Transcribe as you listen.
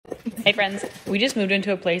Hey friends, we just moved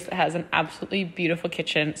into a place that has an absolutely beautiful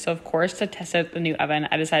kitchen. So of course, to test out the new oven,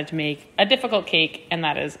 I decided to make a difficult cake, and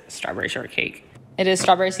that is strawberry shortcake. It is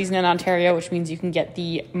strawberry season in Ontario, which means you can get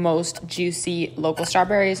the most juicy local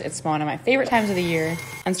strawberries. It's one of my favorite times of the year,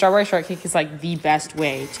 and strawberry shortcake is like the best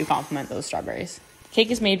way to complement those strawberries. Cake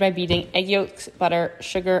is made by beating egg yolks, butter,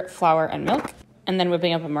 sugar, flour, and milk, and then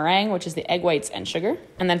whipping up a meringue, which is the egg whites and sugar,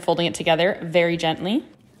 and then folding it together very gently.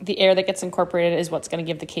 The air that gets incorporated is what's going to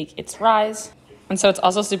give the cake its rise. And so it's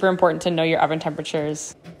also super important to know your oven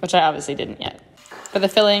temperatures, which I obviously didn't yet. For the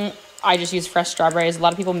filling, I just use fresh strawberries. A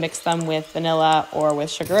lot of people mix them with vanilla or with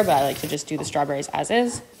sugar, but I like to just do the strawberries as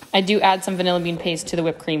is. I do add some vanilla bean paste to the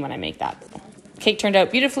whipped cream when I make that. Cake turned out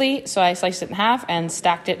beautifully, so I sliced it in half and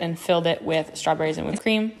stacked it and filled it with strawberries and whipped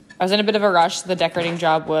cream. I was in a bit of a rush, so the decorating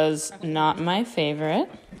job was not my favorite,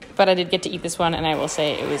 but I did get to eat this one, and I will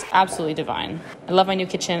say it was absolutely divine. I love my new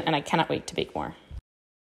kitchen, and I cannot wait to bake more.